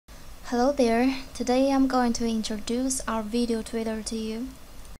Hello there, today I'm going to introduce our VideoTweeter to you.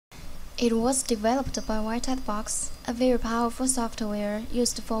 It was developed by WhiteHatBox, a very powerful software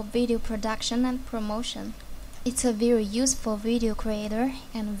used for video production and promotion. It's a very useful video creator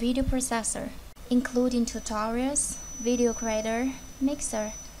and video processor, including tutorials, video creator,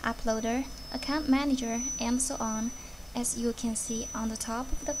 mixer, uploader, account manager, and so on, as you can see on the top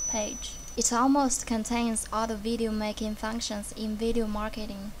of the page. It almost contains all the video making functions in video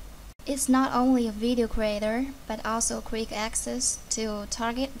marketing. It's not only a video creator, but also quick access to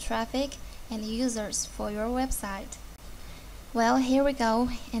target traffic and users for your website. Well, here we go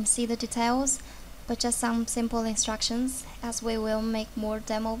and see the details, but just some simple instructions as we will make more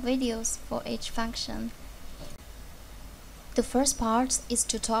demo videos for each function. The first part is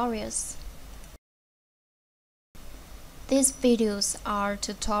tutorials. These videos are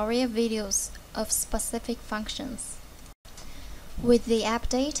tutorial videos of specific functions. With the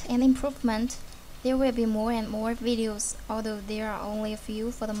update and improvement, there will be more and more videos, although there are only a few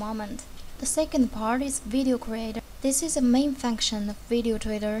for the moment. The second part is Video Creator. This is a main function of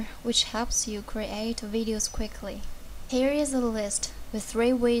VideoTweeter, which helps you create videos quickly. Here is a list with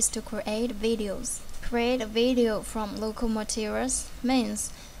 3 ways to create videos. Create a video from local materials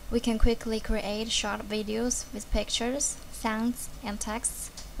means we can quickly create short videos with pictures, sounds, and texts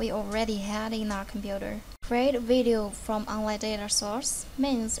we already had in our computer. Create a video from online data source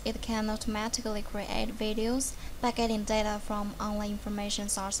means it can automatically create videos by getting data from online information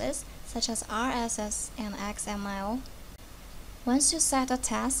sources such as RSS and XML. Once you set the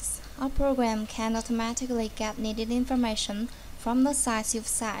tasks, our program can automatically get needed information from the sites you've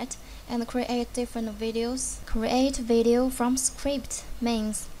set and create different videos. Create video from script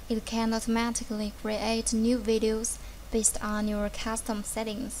means it can automatically create new videos based on your custom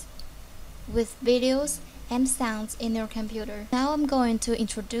settings, with videos and sounds in your computer. Now I'm going to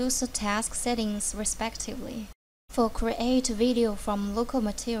introduce the task settings respectively. For create video from local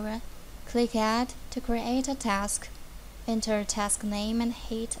material, click Add to create a task. Enter task name and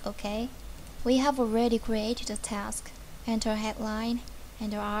hit OK. We have already created a task. Enter headline,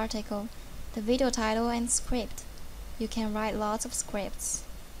 enter article, the video title and script. You can write lots of scripts.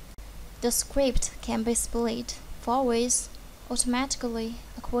 The script can be split 4 ways automatically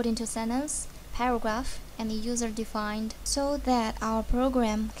according to sentence, paragraph, and user-defined, so that our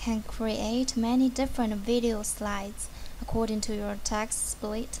program can create many different video slides according to your text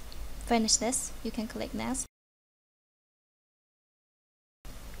split. Finish this, you can click Next.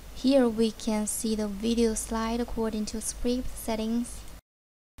 Here we can see the video slide according to script settings.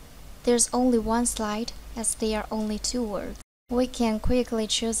 There's only one slide as there are only 2 words. We can quickly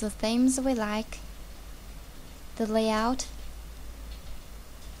choose the themes we like, the layout,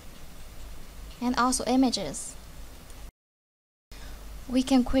 and also images. We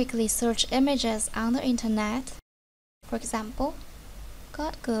can quickly search images on the internet. For example,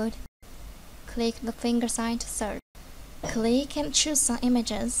 got good. Click the finger sign to search. Click and choose some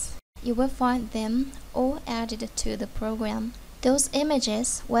images. You will find them all added to the program. Those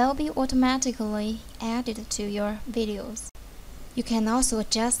images will be automatically added to your videos. You can also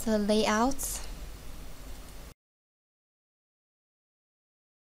adjust the layouts.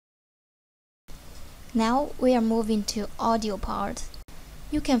 Now we are moving to audio part.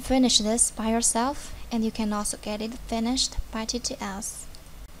 You can finish this by yourself, and you can also get it finished by TTS.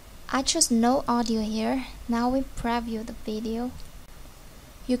 I chose no audio here. Now we preview the video.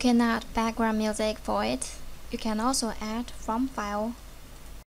 You can add background music for it. You can also add from file.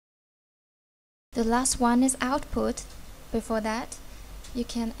 The last one is output. Before that, you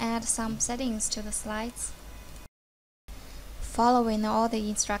can add some settings to the slides. Following all the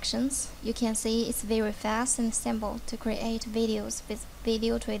instructions, you can see it's very fast and simple to create videos with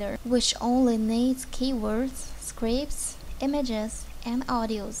VideoTweeter, which only needs keywords, scripts, images, and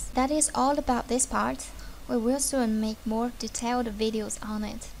audios. That is all about this part. We will soon make more detailed videos on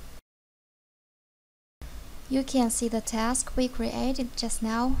it. You can see the task we created just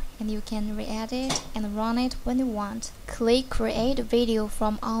now, and you can re-edit and run it when you want. Click Create Video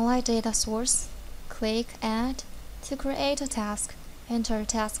from Online Data Source. Click Add to create a task. Enter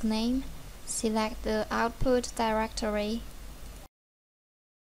task name. Select the output directory.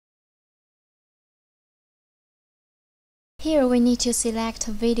 Here we need to select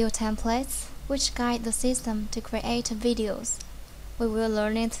video templates, which guide the system to create videos. We will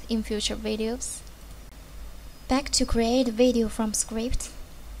learn it in future videos. Back to create video from script.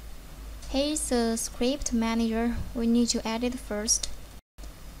 Here's the script manager. We need to add it first.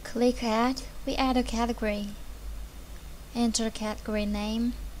 Click Add. We add a category. Enter category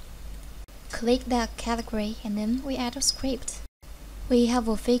name. Click that category and then we add a script. We have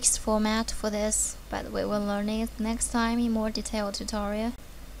a fixed format for this, but we will learn it next time in more detailed tutorial.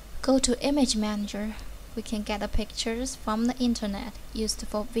 Go to Image Manager. We can get the pictures from the internet used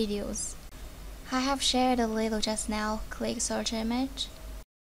for videos. I have shared a little just now. Click Search Image.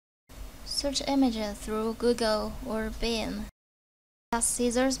 Search images through Google or Bing. That's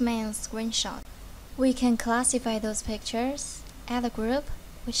Caesar's main screenshot. We can classify those pictures, add a group,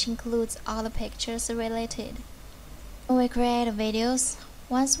 which includes all the pictures related. When we create videos,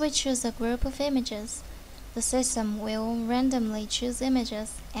 once we choose a group of images, the system will randomly choose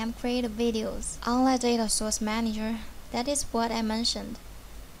images and create videos. Unlike Data Source Manager, that is what I mentioned.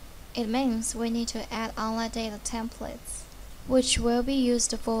 It means we need to add online data templates, which will be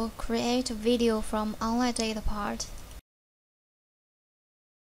used for create video from online data part.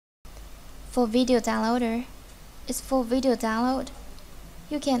 For video downloader, it's for video download.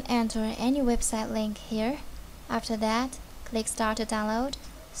 You can enter any website link here. After that, click Start to download,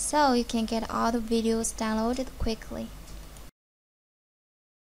 so you can get all the videos downloaded quickly.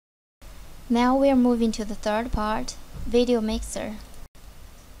 Now we are moving to the third part, Video Mixer.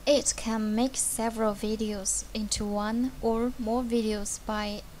 It can mix several videos into one or more videos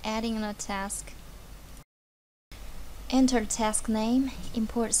by adding a task. Enter task name,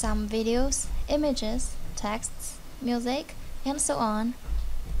 import some videos, images, texts, music, and so on.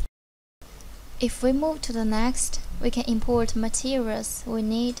 If we move to the next, we can import materials we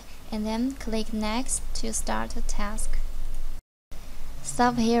need and then click Next to start a task.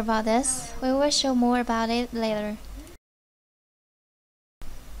 Stop here about this, we will show more about it later.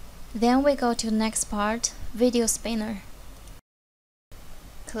 Then we go to the next part, Video Spinner.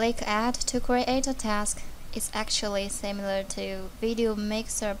 Click Add to create a task. It's actually similar to Video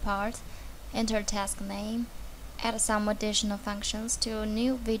Mixer part. Enter task name. Add some additional functions to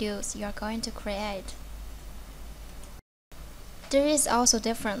new videos you are going to create. There is also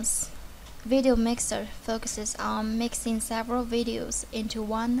difference. Video Mixer focuses on mixing several videos into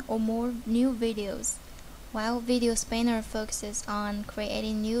one or more new videos, while Video Spinner focuses on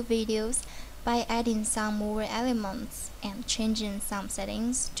creating new videos by adding some more elements and changing some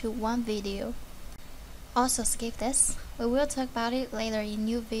settings to one video. Also skip this, we will talk about it later in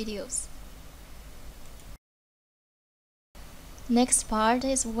new videos. Next part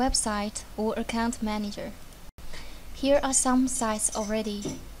is Website or Account Manager. Here are some sites already.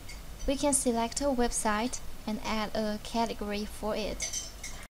 We can select a website and add a category for it.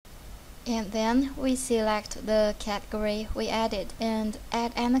 And then we select the category we added and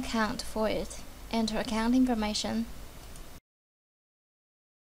add an account for it. Enter account information.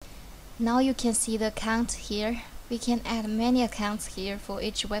 Now you can see the account here. We can add many accounts here for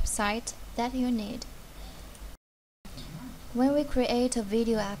each website that you need. When we create a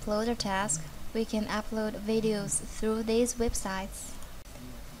video uploader task, we can upload videos through these websites.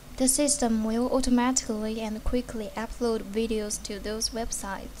 The system will automatically and quickly upload videos to those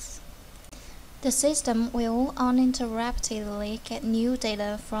websites. The system will uninterruptedly get new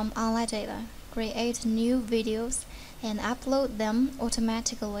data from online data, create new videos, and upload them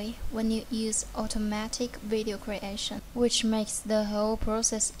automatically when you use automatic video creation, which makes the whole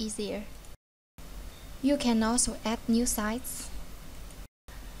process easier. You can also add new sites.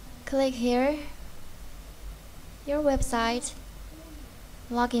 Click here, your website,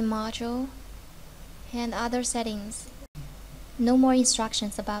 login module, and other settings. No more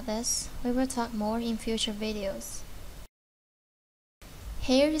instructions about this. We will talk more in future videos.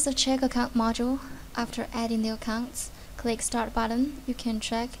 Here is a check account module. After adding the accounts, click Start button. You can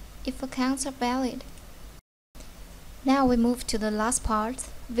check if accounts are valid. Now we move to the last part,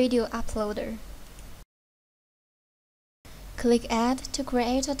 Video Uploader. Click Add to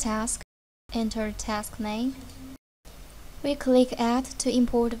create a task. Enter task name. We click Add to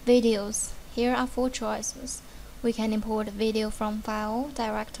import videos. Here are 4 choices. We can import video from file,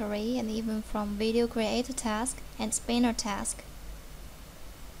 directory, and even from video create task and spinner task.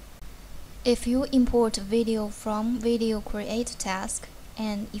 If you import video from video create task,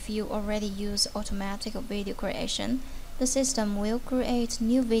 and if you already use automatic video creation, the system will create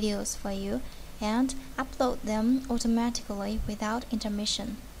new videos for you and upload them automatically without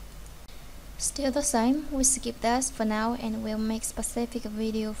intermission. Still the same, we skip this for now and we'll make specific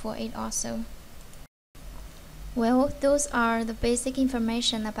video for it also. Well, those are the basic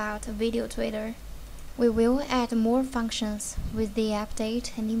information about VideoTweeter. We will add more functions with the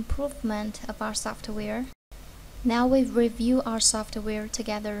update and improvement of our software. Now we review our software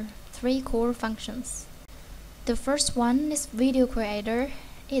together, 3 core functions. The first one is Video Creator.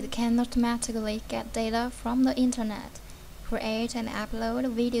 It can automatically get data from the internet, create and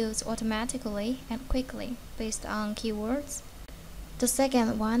upload videos automatically and quickly based on keywords. The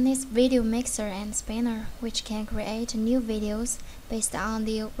second one is Video Mixer and Spinner, which can create new videos based on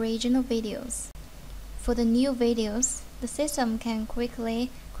the original videos. For the new videos, the system can quickly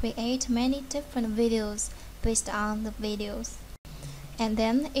create many different videos based on the videos, and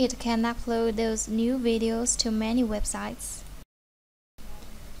then it can upload those new videos to many websites.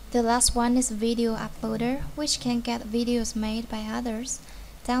 The last one is Video Uploader, which can get videos made by others,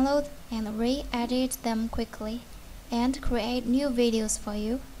 download and re-edit them quickly, and create new videos for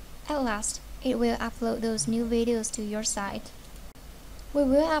you. At last, it will upload those new videos to your site. We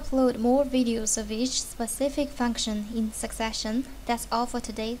will upload more videos of each specific function in succession. That's all for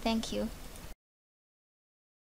today. Thank you.